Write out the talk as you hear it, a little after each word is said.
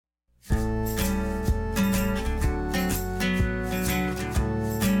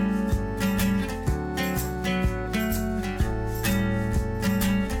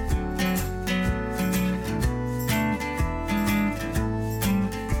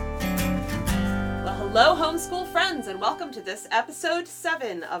Hello, homeschool friends, and welcome to this episode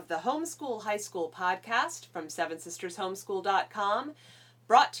 7 of the Homeschool High School podcast from SevenSistersHomeschool.com,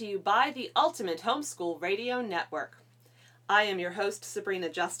 brought to you by the Ultimate Homeschool Radio Network. I am your host, Sabrina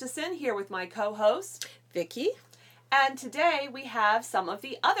Justison, here with my co-host, Vicki. And today we have some of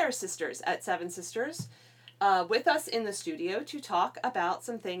the other sisters at Seven Sisters with us in the studio to talk about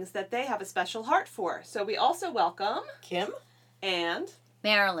some things that they have a special heart for. So we also welcome Kim and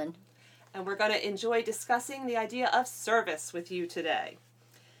Marilyn. And we're going to enjoy discussing the idea of service with you today.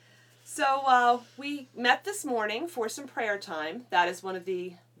 So we met this morning for some prayer time. That is one of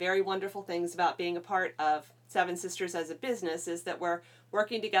the very wonderful things about being a part of Seven Sisters as a business, is that we're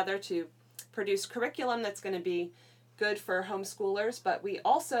working together to produce curriculum that's going to be good for homeschoolers, but we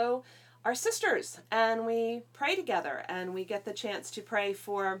also are sisters, and we pray together, and we get the chance to pray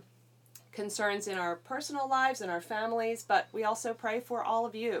for concerns in our personal lives and our families, but we also pray for all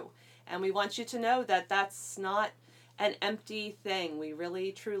of you. And we want you to know that that's not an empty thing. We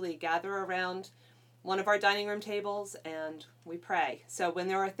really, truly gather around one of our dining room tables and we pray. So when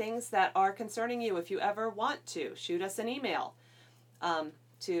there are things that are concerning you, if you ever want to, shoot us an email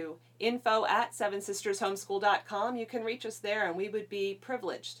to info@sevensistershomeschool.com. You can reach us there, and we would be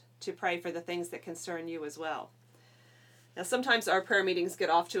privileged to pray for the things that concern you as well. Now, sometimes our prayer meetings get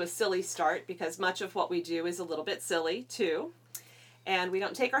off to a silly start because much of what we do is a little bit silly, too. And we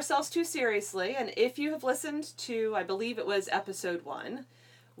don't take ourselves too seriously. And if you have listened to, I believe it was episode 1,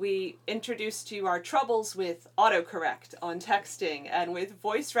 we introduced you our troubles with autocorrect on texting and with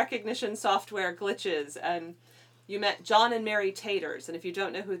voice recognition software glitches. And you met John and Mary Taters. And if you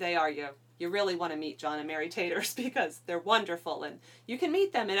don't know who they are, you really want to meet John and Mary Taters because they're wonderful. And you can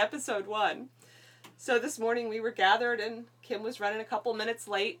meet them in episode 1. So this morning we were gathered and Kim was running a couple minutes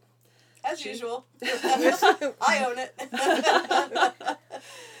late. As usual. I own it.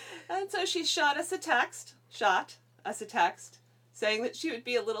 And so she shot us a text, saying that she would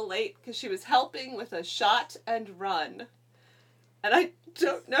be a little late because she was helping with a shot and run. And I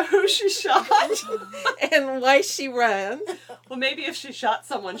don't know who she shot. And why she ran. Well, maybe if she shot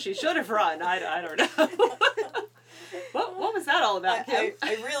someone, she should have run. I don't know. What was that all about, Kim?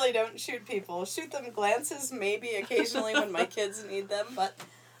 I really don't shoot people. Shoot them glances, maybe occasionally when my kids need them, but...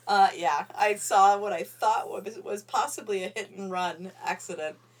 I saw what I thought was possibly a hit-and-run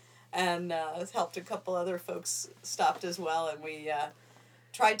accident, and helped a couple other folks stopped as well, and we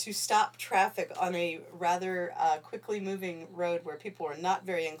tried to stop traffic on a rather quickly moving road where people were not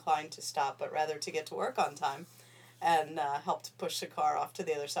very inclined to stop, but rather to get to work on time, and helped push the car off to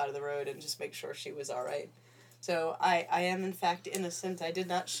the other side of the road and just make sure she was all right. So I am, in fact, innocent. I did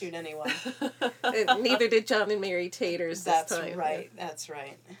not shoot anyone. Neither did John and Mary Taters this time. That's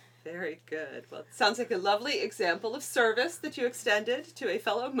right. Very good. Well, it sounds like a lovely example of service that you extended to a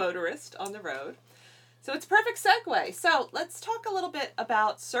fellow motorist on the road. So it's a perfect segue. So let's talk a little bit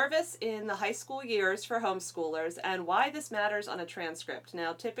about service in the high school years for homeschoolers and why this matters on a transcript.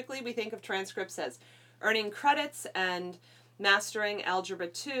 Now, typically we think of transcripts as earning credits and mastering Algebra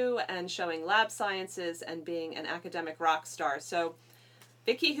 2 and showing lab sciences and being an academic rock star. So,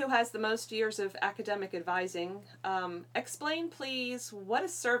 Vicki, who has the most years of academic advising, explain, please, what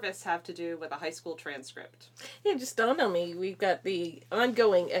does service have to do with a high school transcript? Yeah, just dawned on me. We've got the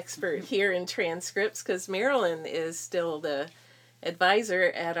ongoing expert here in transcripts because Marilyn is still the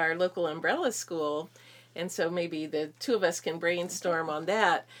advisor at our local umbrella school, and so maybe the two of us can brainstorm on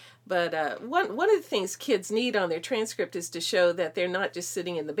that. But one of the things kids need on their transcript is to show that they're not just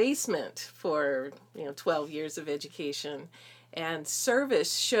sitting in the basement for 12 years of education. And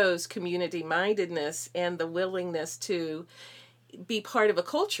service shows community-mindedness and the willingness to be part of a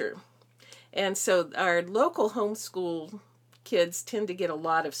culture. And so our local homeschool kids tend to get a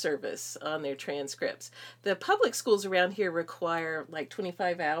lot of service on their transcripts. The public schools around here require like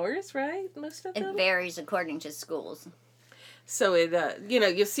 25 hours, right? Most of them? It varies according to schools. So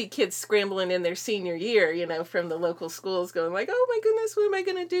you'll see kids scrambling in their senior year, from the local schools going like, oh my goodness, what am I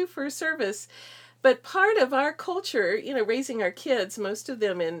going to do for service? But part of our culture, raising our kids, most of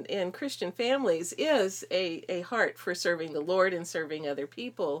them in Christian families, is a heart for serving the Lord and serving other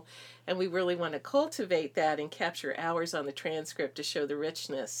people. And we really want to cultivate that and capture hours on the transcript to show the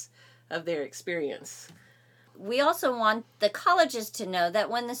richness of their experience. We also want the colleges to know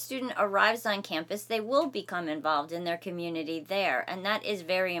that when the student arrives on campus, they will become involved in their community there. And that is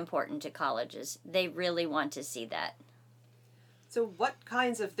very important to colleges. They really want to see that. So what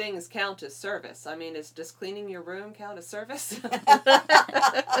kinds of things count as service? I mean, does cleaning your room count as service?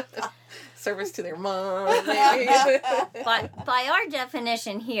 Service to their mom. By our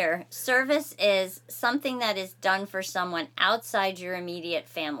definition here, service is something that is done for someone outside your immediate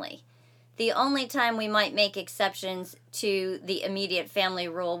family. The only time we might make exceptions to the immediate family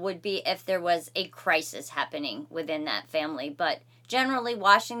rule would be if there was a crisis happening within that family. But generally,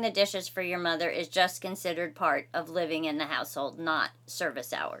 washing the dishes for your mother is just considered part of living in the household, not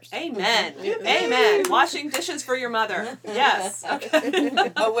service hours. Amen. Amen. Washing dishes for your mother. Yes. Okay.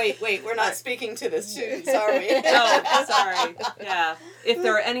 Oh, wait. We're not speaking to the students, are we? Oh, sorry. Yeah. If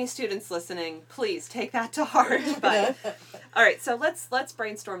there are any students listening, please take that to heart. But all right, so let's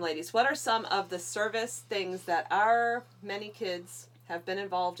brainstorm, ladies. What are some of the service things that our many kids have been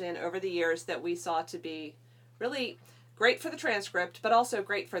involved in over the years that we saw to be really great for the transcript, but also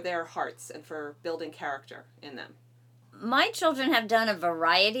great for their hearts and for building character in them? My children have done a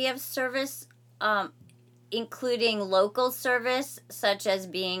variety of service, including local service, such as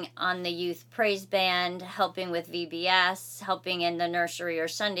being on the youth praise band, helping with VBS, helping in the nursery or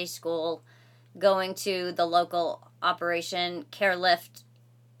Sunday school, going to the local Operation Care Lift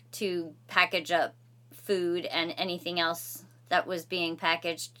to package up food and anything else that was being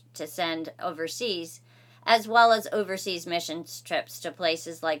packaged to send overseas, as well as overseas missions trips to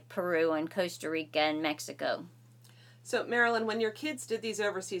places like Peru and Costa Rica and Mexico. So, Marilyn, when your kids did these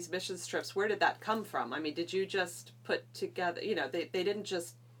overseas missions trips, where did that come from? I mean, did you just put together, they didn't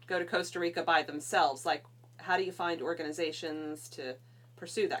just go to Costa Rica by themselves. Like, how do you find organizations to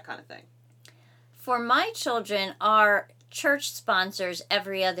pursue that kind of thing? For my children, our church sponsors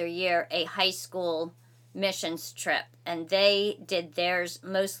every other year a high school missions trip, and they did theirs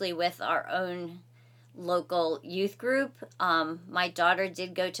mostly with our own local youth group. My daughter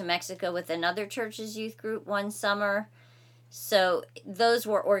did go to Mexico with another church's youth group one summer. So those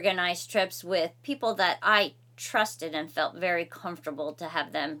were organized trips with people that I trusted and felt very comfortable to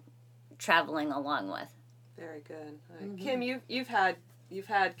have them traveling along with. Very good. Right. Mm-hmm. Kim, you've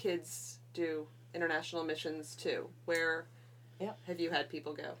had kids do international missions too. Where have you had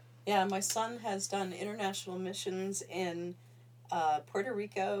people go? Yeah, my son has done international missions in Puerto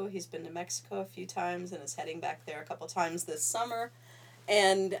Rico. He's been to Mexico a few times and is heading back there a couple times this summer.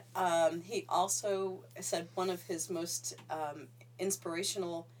 And he also said one of his most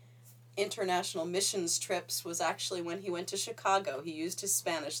inspirational international missions trips was actually when he went to Chicago. He used his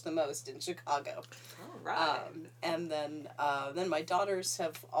Spanish the most in Chicago. All right. And then my daughters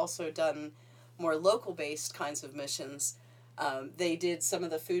have also done more local-based kinds of missions. They did some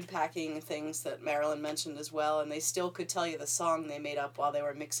of the food packing things that Marilyn mentioned as well, and they still could tell you the song they made up while they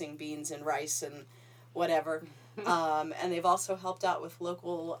were mixing beans and rice and whatever. And they've also helped out with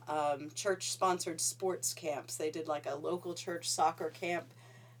local church-sponsored sports camps. They did like a local church soccer camp,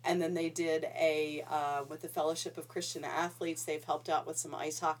 and then they did with the Fellowship of Christian Athletes, they've helped out with some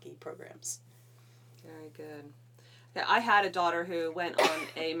ice hockey programs. Very good. Yeah, I had a daughter who went on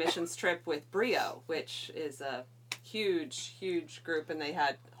a missions trip with Brio, which is a huge group, and they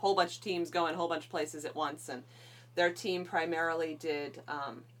had a whole bunch of teams going a whole bunch of places at once, and their team primarily did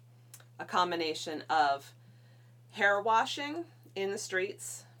a combination of hair washing in the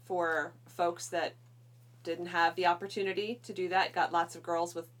streets for folks that didn't have the opportunity to do that. Got lots of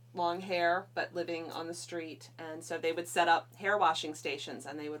girls with long hair but living on the street, and so they would set up hair washing stations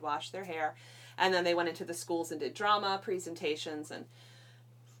and they would wash their hair, and then they went into the schools and did drama presentations. And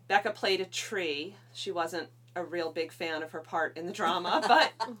Becca played a tree. She wasn't a real big fan of her part in the drama,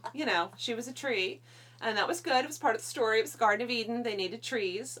 but she was a tree, and that was good. It was part of the story. It was the Garden of Eden. They needed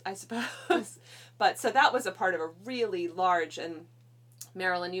trees, I suppose. But so that was a part of a really large, and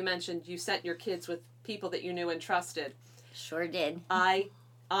Marilyn, you mentioned you sent your kids with people that you knew and trusted. Sure did. I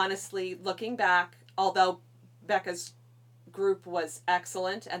honestly, looking back, although Becca's group was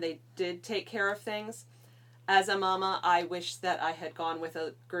excellent and they did take care of things, as a mama, I wish that I had gone with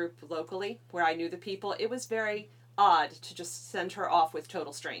a group locally where I knew the people. It was very odd to just send her off with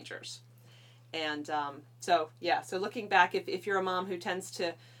total strangers. And so looking back, if you're a mom who tends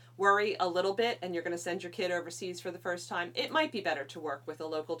to worry a little bit and you're going to send your kid overseas for the first time, it might be better to work with a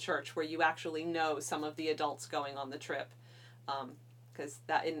local church where you actually know some of the adults going on the trip. Because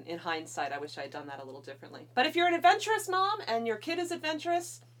that in hindsight, I wish I had done that a little differently. But if you're an adventurous mom and your kid is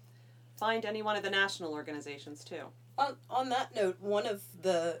adventurous, find any one of the national organizations too. On that note, one of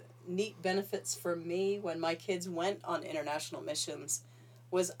the neat benefits for me when my kids went on international missions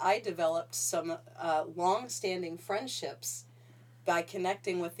was I developed some long-standing friendships by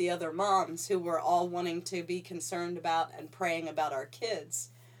connecting with the other moms who were all wanting to be concerned about and praying about our kids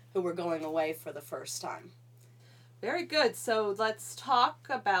who were going away for the first time. Very good. So let's talk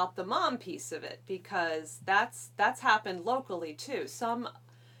about the mom piece of it, because that's happened locally too. Some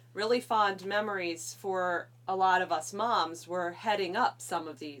really fond memories for a lot of us moms were heading up some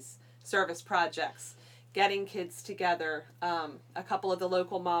of these service projects. getting kids together. A couple of the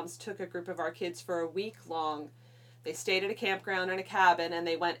local moms took a group of our kids for a week long. They stayed at a campground in a cabin, and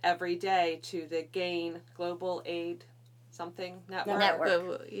they went every day to the GAIN Global Aid something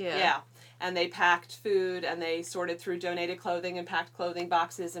network. Yeah. And they packed food, and they sorted through donated clothing and packed clothing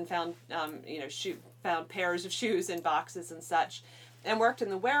boxes, and found found pairs of shoes in boxes and such, and worked in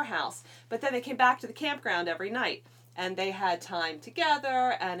the warehouse. But then they came back to the campground every night, and they had time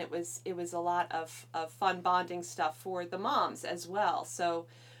together, and it was a lot of fun bonding stuff for the moms as well. So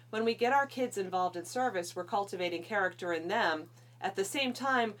when we get our kids involved in service, we're cultivating character in them. At the same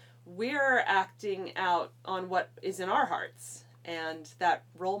time, we're acting out on what is in our hearts. And that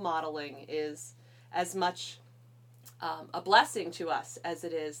role modeling is as much a blessing to us as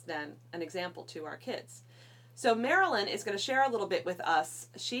it is then an example to our kids. So Marilyn is going to share a little bit with us.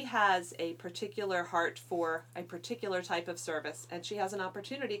 She has a particular heart for a particular type of service, and she has an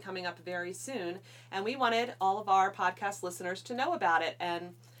opportunity coming up very soon. And we wanted all of our podcast listeners to know about it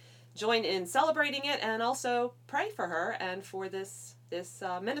and join in celebrating it, and also pray for her and for this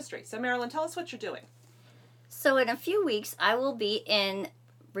ministry. So Marilyn, tell us what you're doing. So in a few weeks, I will be in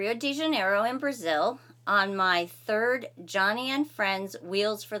Rio de Janeiro in Brazil on my third Johnny and Friends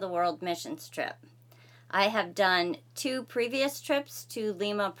Wheels for the World missions trip. I have done 2 previous trips to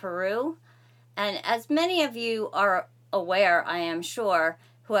Lima, Peru, and as many of you are aware, I am sure,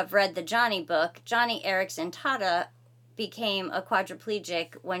 who have read the Johnny book, Johnny Erickson Tata became a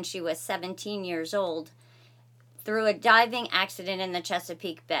quadriplegic when she was 17 years old through a diving accident in the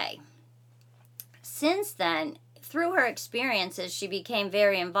Chesapeake Bay. Since then, through her experiences, she became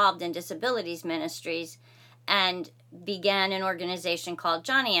very involved in disabilities ministries and began an organization called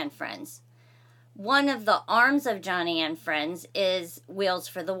Johnny and Friends. One of the arms of Johnny and Friends is Wheels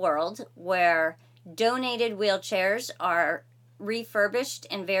for the World, where donated wheelchairs are refurbished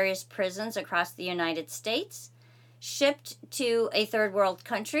in various prisons across the United States, shipped to a third world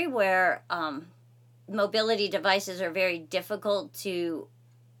country where mobility devices are very difficult to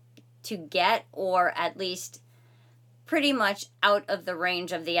get, or at least pretty much out of the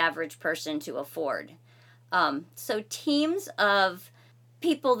range of the average person to afford. So teams of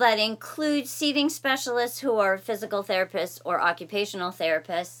people that include seating specialists who are physical therapists or occupational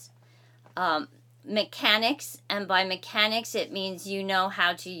therapists, mechanics, and by mechanics it means you know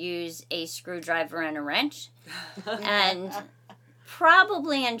how to use a screwdriver and a wrench, and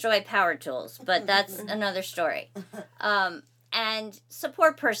probably enjoy power tools, but that's another story. And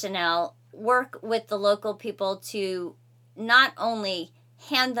support personnel work with the local people to not only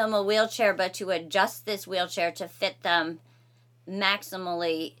hand them a wheelchair, but to adjust this wheelchair to fit them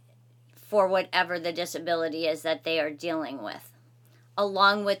maximally for whatever the disability is that they are dealing with.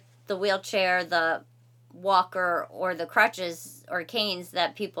 Along with the wheelchair, the walker, or the crutches or canes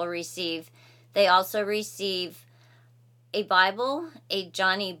that people receive, they also receive a Bible, a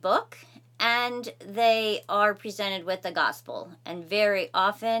Johnny book, and they are presented with the gospel. And very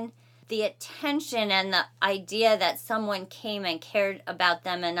often, the attention and the idea that someone came and cared about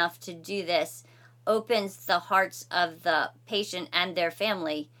them enough to do this opens the hearts of the patient and their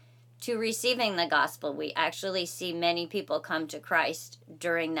family to receiving the gospel. We actually see many people come to Christ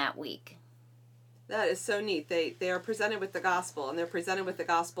during that week. That is so neat. They are presented with the gospel, and they're presented with the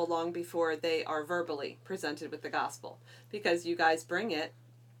gospel long before they are verbally presented with the gospel, because you guys bring it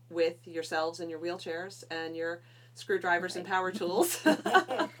with yourselves and your wheelchairs and your screwdrivers and power tools.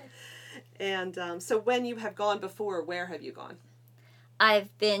 And so when you have gone before, where have you gone?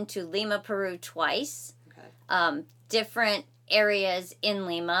 I've been to Lima, Peru twice. Okay. Different areas in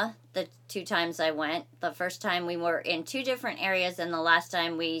Lima, the 2 times I went. The first time we were in 2 different areas, and the last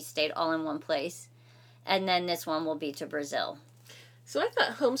time we stayed all in one place. And then this one will be to Brazil. So I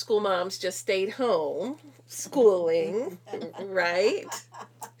thought homeschool moms just stayed home schooling, right?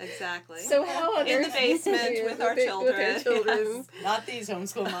 Exactly. So how on in earth the basement with our children? Yes. Not these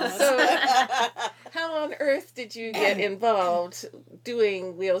homeschool mamas. So how on earth did you get involved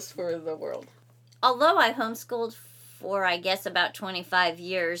doing Wheels for the World? Although I homeschooled for, I guess, about 25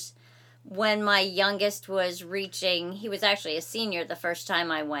 years, when my youngest was reaching, he was actually a senior the first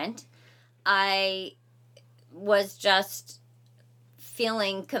time I went, I was just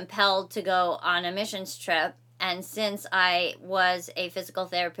feeling compelled to go on a missions trip. And since I was a physical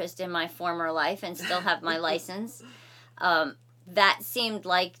therapist in my former life and still have my license, that seemed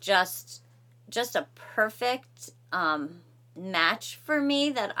like just a perfect match for me,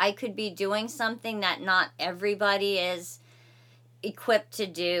 that I could be doing something that not everybody is equipped to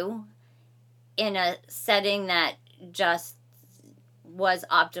do in a setting that just was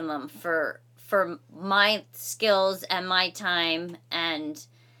optimum for my skills and my time and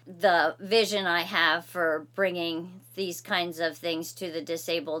the vision I have for bringing these kinds of things to the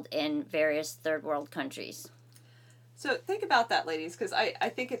disabled in various third world countries. So think about that, ladies, because I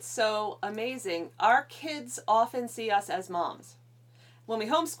think it's so amazing. Our kids often see us as moms. When we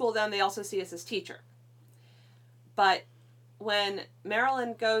homeschool them, they also see us as teacher. But when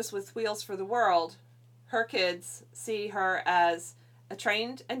Marilyn goes with Wheels for the World, her kids see her as a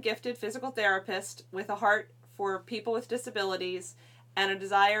trained and gifted physical therapist with a heart for people with disabilities and a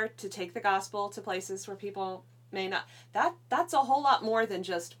desire to take the gospel to places where people may not. That's a whole lot more than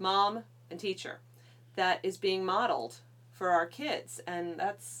just mom and teacher. That is being modeled for our kids, and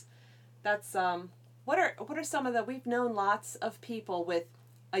that's what are some of the, we've known lots of people with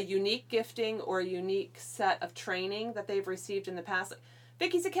a unique gifting or a unique set of training that they've received in the past.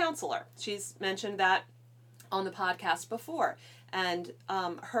 Vicky's a counselor. She's mentioned that on the podcast before, and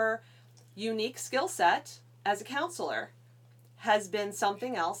her unique skill set as a counselor has been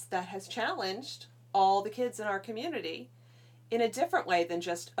something else that has challenged all the kids in our community in a different way than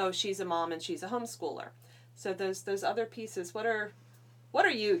just, oh, she's a mom and she's a homeschooler. So those other pieces, what are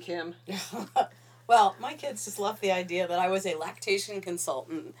you, Kim? Well, my kids just loved the idea that I was a lactation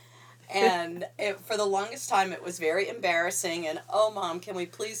consultant. And for the longest time, it was very embarrassing. And, oh, Mom, can we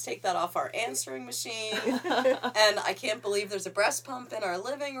please take that off our answering machine? And I can't believe there's a breast pump in our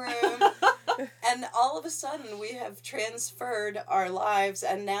living room. And all of a sudden, we have transferred our lives.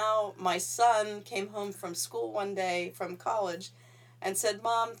 And now my son came home from school one day from college and said,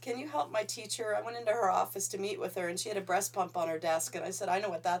 Mom, can you help my teacher? I went into her office to meet with her, and she had a breast pump on her desk. And I said, I know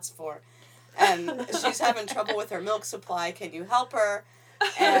what that's for. And she's having trouble with her milk supply. Can you help her?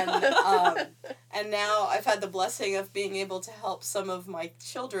 And now I've had the blessing of being able to help some of my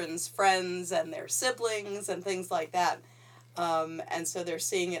children's friends and their siblings and things like that. And so they're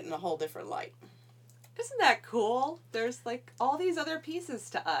seeing it in a whole different light. Isn't that cool? There's like all these other pieces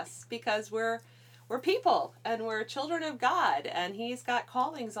to us because we're people and we're children of God, and He's got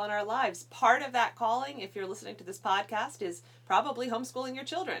callings on our lives. Part of that calling, if you're listening to this podcast, is probably homeschooling your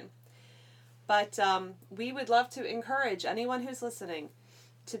children. But we would love to encourage anyone who's listening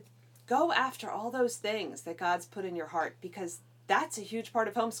to go after all those things that God's put in your heart, because that's a huge part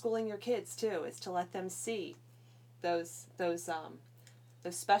of homeschooling your kids too, is to let them see those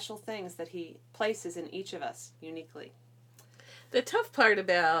special things that He places in each of us uniquely. The tough part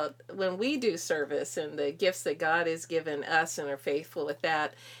about when we do service and the gifts that God has given us and are faithful with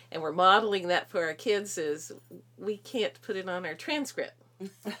that, and we're modeling that for our kids, is we can't put it on our transcript.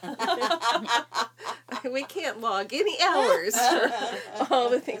 We can't log any hours for all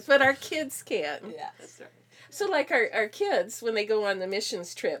the things, but our kids can. Yeah, That's right. So like our kids, when they go on the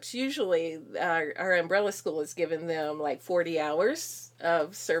missions trips, usually our umbrella school has given them like 40 hours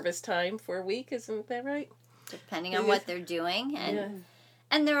of service time for a week. Isn't that right? Depending on what they're doing.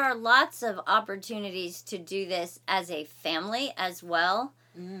 And there are lots of opportunities to do this as a family as well.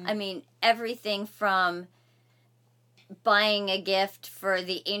 I mean, everything from buying a gift for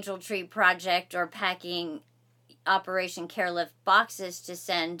the Angel Tree Project or packing Operation Carelift boxes to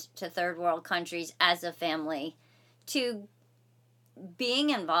send to third world countries as a family, to being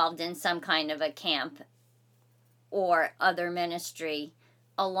involved in some kind of a camp or other ministry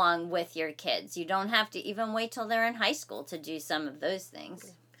along with your kids. You don't have to even wait till they're in high school to do some of those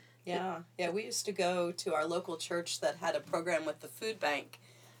things. Yeah, we used to go to our local church that had a program with the food bank.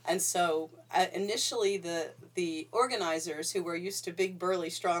 And so initially the organizers, who were used to big,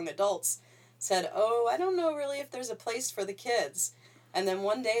 burly, strong adults, said, oh, I don't know really if there's a place for the kids. And then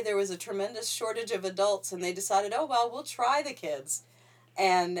one day there was a tremendous shortage of adults, and they decided, oh, well, we'll try the kids.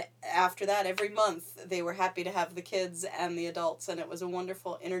 And after that, every month, they were happy to have the kids and the adults, and it was a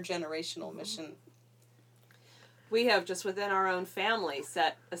wonderful intergenerational mission. We have just within our own family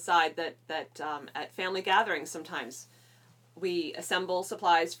set aside that at family gatherings sometimes we assemble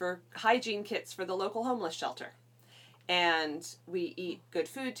supplies for hygiene kits for the local homeless shelter. And we eat good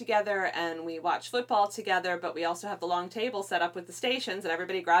food together and we watch football together, but we also have the long table set up with the stations, and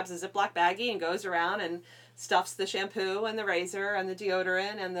everybody grabs a Ziploc baggie and goes around and stuffs the shampoo and the razor and the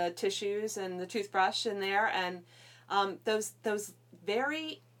deodorant and the tissues and the toothbrush in there. And those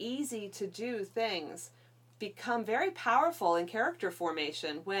very easy to do things become very powerful in character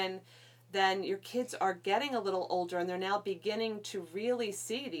formation when then your kids are getting a little older and they're now beginning to really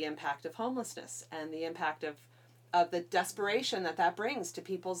see the impact of homelessness and the impact of the desperation that brings to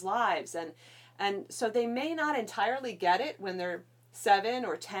people's lives. And so they may not entirely get it when they're 7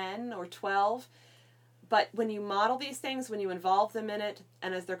 or 10 or 12, but when you model these things, when you involve them in it,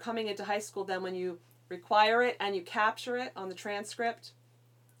 and as they're coming into high school, then when you require it and you capture it on the transcript,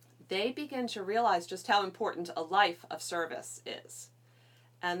 they begin to realize just how important a life of service is.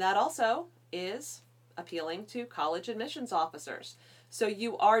 And that also is appealing to college admissions officers. So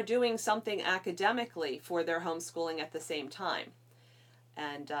you are doing something academically for their homeschooling at the same time.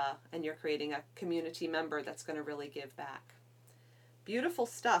 And you're creating a community member that's going to really give back. Beautiful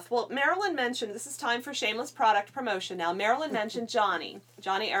stuff. Well, Marilyn mentioned, this is time for shameless product promotion now. Marilyn mentioned Johnny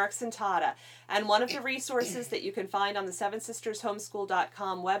Erickson Tata. And one of the resources that you can find on the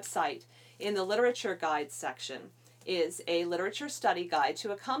SevenSistersHomeschool.com website in the literature guides section is a literature study guide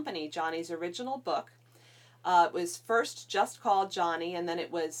to accompany Johnny's original book. It was first just called Johnny, and then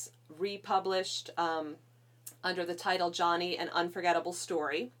it was republished under the title Johnny, An Unforgettable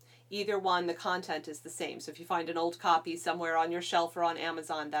Story. Either one, the content is the same. So if you find an old copy somewhere on your shelf or on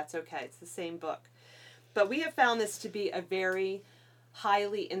Amazon, that's okay. It's the same book. But we have found this to be a very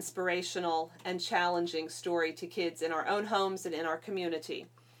highly inspirational and challenging story to kids in our own homes and in our community.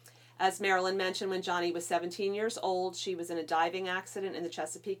 As Marilyn mentioned, when Johnny was 17 years old, she was in a diving accident in the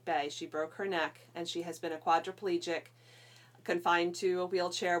Chesapeake Bay. She broke her neck, and she has been a quadriplegic, confined to a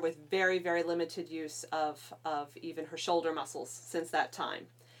wheelchair with very, very limited use of even her shoulder muscles since that time.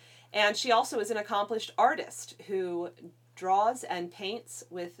 And she also is an accomplished artist who draws and paints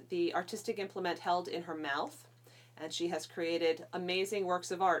with the artistic implement held in her mouth. And she has created amazing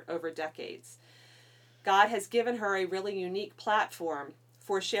works of art over decades. God has given her a really unique platform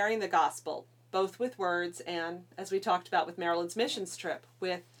for sharing the gospel, both with words and, as we talked about with Marilyn's missions trip,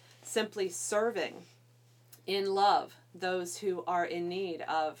 with simply serving in love those who are in need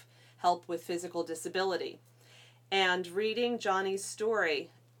of help with physical disability. And reading Johnny's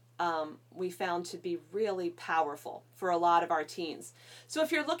story, we found to be really powerful for a lot of our teens. So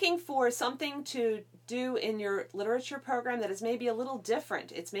if you're looking for something to do in your literature program that is maybe a little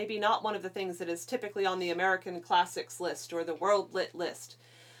different, it's maybe not one of the things that is typically on the American Classics list or the World Lit list,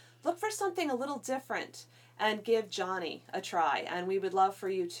 look for something a little different and give Johnny a try. And we would love for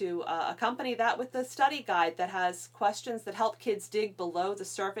you to accompany that with the study guide that has questions that help kids dig below the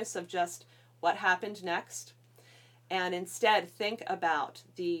surface of just what happened next, and instead think about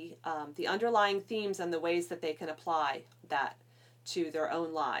the underlying themes and the ways that they can apply that to their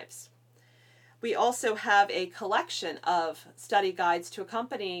own lives. We also have a collection of study guides to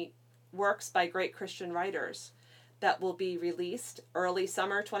accompany works by great Christian writers that will be released early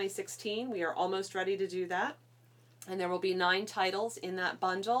summer 2016. We are almost ready to do that. And there will be 9 titles in that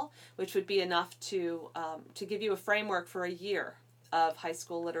bundle, which would be enough to give you a framework for a year of high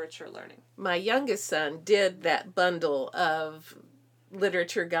school literature learning. My youngest son did that bundle of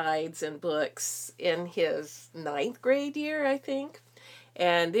literature guides and books in his 9th grade year, I think.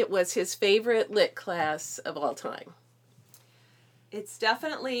 And it was his favorite lit class of all time. It's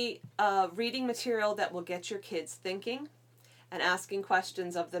definitely reading material that will get your kids thinking and asking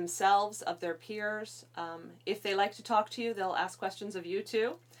questions of themselves, of their peers. If they like to talk to you, they'll ask questions of you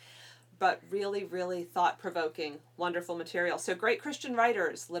too. But really, really thought-provoking, wonderful material. So great Christian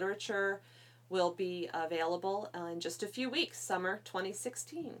writers, literature will be available in just a few weeks, summer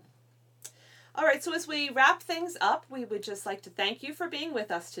 2016. All right, so as we wrap things up, we would just like to thank you for being with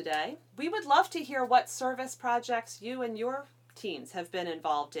us today. We would love to hear what service projects you and your teens have been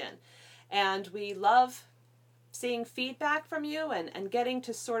involved in. And we love seeing feedback from you and getting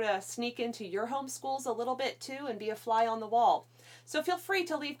to sort of sneak into your homeschools a little bit too and be a fly on the wall. So feel free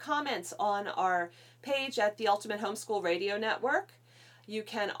to leave comments on our page at the Ultimate Homeschool Radio Network. You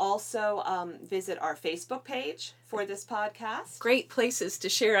can also visit our Facebook page for this podcast. Great places to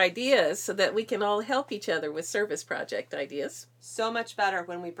share ideas so that we can all help each other with service project ideas. So much better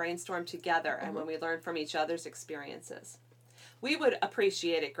when we brainstorm together and when we learn from each other's experiences. We would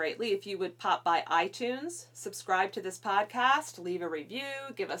appreciate it greatly if you would pop by iTunes, subscribe to this podcast, leave a review,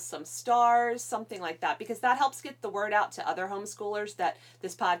 give us some stars, something like that, because that helps get the word out to other homeschoolers that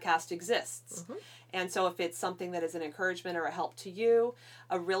this podcast exists. Mm-hmm. And so if it's something that is an encouragement or a help to you,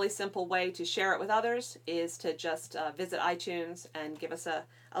 a really simple way to share it with others is to just visit iTunes and give us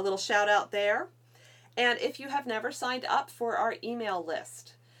a little shout out there. And if you have never signed up for our email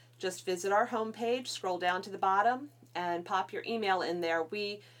list, just visit our homepage, scroll down to the bottom, and pop your email in there.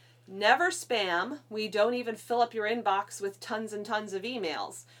 We never spam. We don't even fill up your inbox with tons and tons of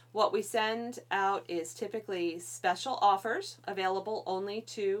emails. What we send out is typically special offers available only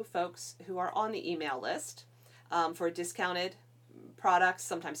to folks who are on the email list for discounted products,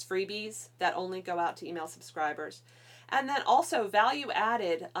 sometimes freebies that only go out to email subscribers. And then also value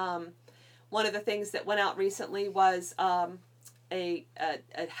added. One of the things that went out recently was a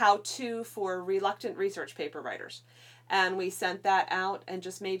how-to for reluctant research paper writers. And we sent that out and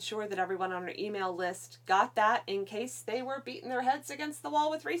just made sure that everyone on our email list got that in case they were beating their heads against the wall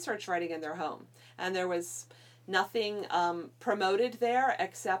with research writing in their home. And there was Nothing promoted there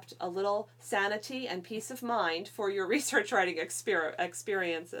except a little sanity and peace of mind for your research writing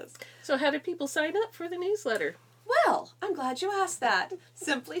experiences. So how do people sign up for the newsletter? Well, I'm glad you asked that.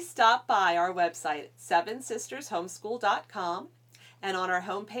 Simply stop by our website, 7sistershomeschool.com. And on our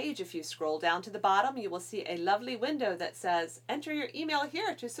homepage, if you scroll down to the bottom, you will see a lovely window that says, enter your email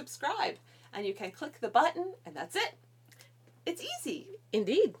here to subscribe. And you can click the button, and that's it. It's easy.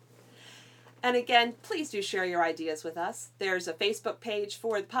 Indeed. And again, please do share your ideas with us. There's a Facebook page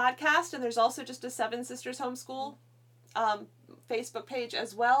for the podcast, and there's also just a Seven Sisters Homeschool Facebook page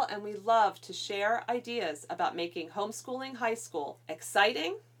as well. And we love to share ideas about making homeschooling high school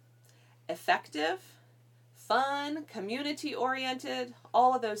exciting, effective, fun, community-oriented,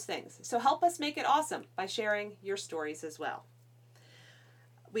 all of those things. So help us make it awesome by sharing your stories as well.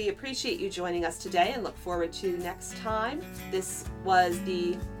 We appreciate you joining us today and look forward to next time. This was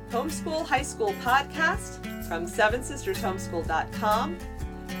the Homeschool High School podcast from 7sistershomeschool.com,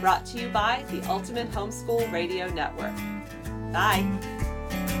 brought to you by the Ultimate Homeschool Radio Network. Bye.